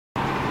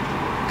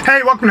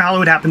Hey, welcome to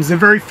Hollywood Happens, the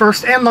very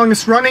first and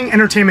longest running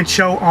entertainment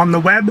show on the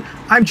web.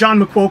 I'm John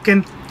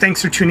McQuilkin.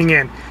 Thanks for tuning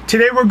in.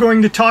 Today we're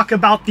going to talk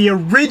about the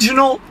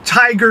original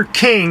Tiger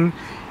King,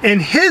 and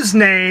his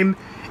name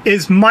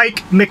is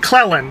Mike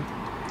McClelland,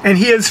 and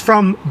he is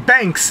from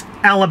Banks,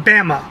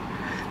 Alabama.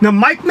 Now,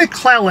 Mike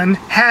McClelland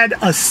had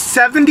a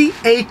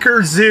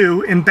 70-acre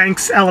zoo in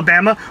Banks,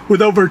 Alabama,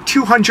 with over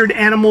 200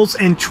 animals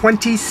and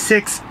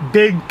 26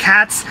 big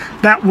cats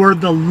that were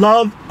the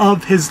love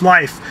of his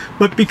life.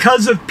 But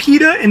because of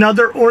PETA and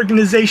other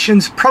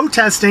organizations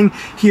protesting,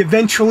 he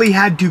eventually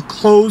had to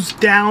close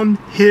down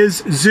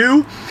his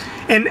zoo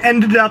and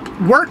ended up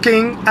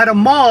working at a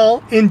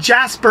mall in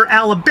Jasper,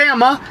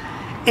 Alabama,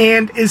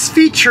 and is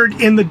featured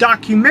in the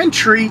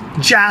documentary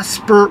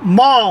Jasper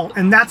Mall,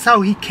 and that's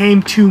how he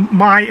came to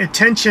my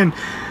attention.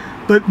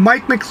 But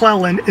Mike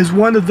McClelland is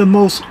one of the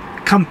most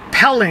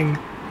compelling,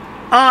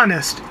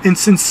 honest, and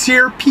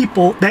sincere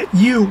people that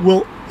you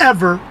will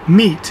ever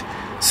meet.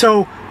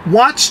 So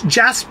watch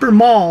Jasper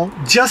Mall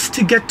just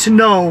to get to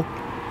know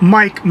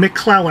Mike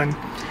McClelland.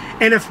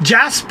 And if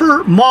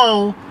Jasper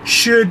Mall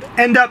should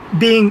end up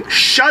being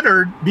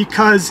shuttered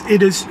because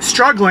it is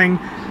struggling,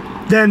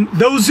 then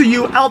those of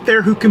you out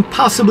there who can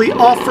possibly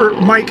offer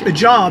Mike a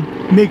job,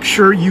 make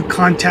sure you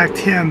contact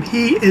him.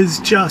 He is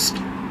just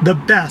the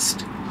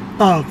best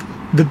of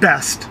the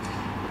best.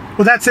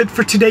 Well, that's it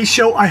for today's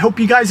show. I hope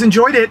you guys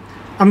enjoyed it.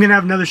 I'm going to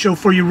have another show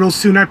for you real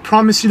soon. I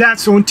promise you that.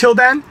 So until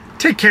then,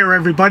 take care,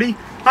 everybody.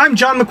 I'm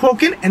John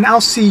McQuilkin, and I'll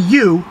see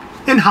you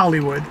in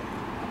Hollywood.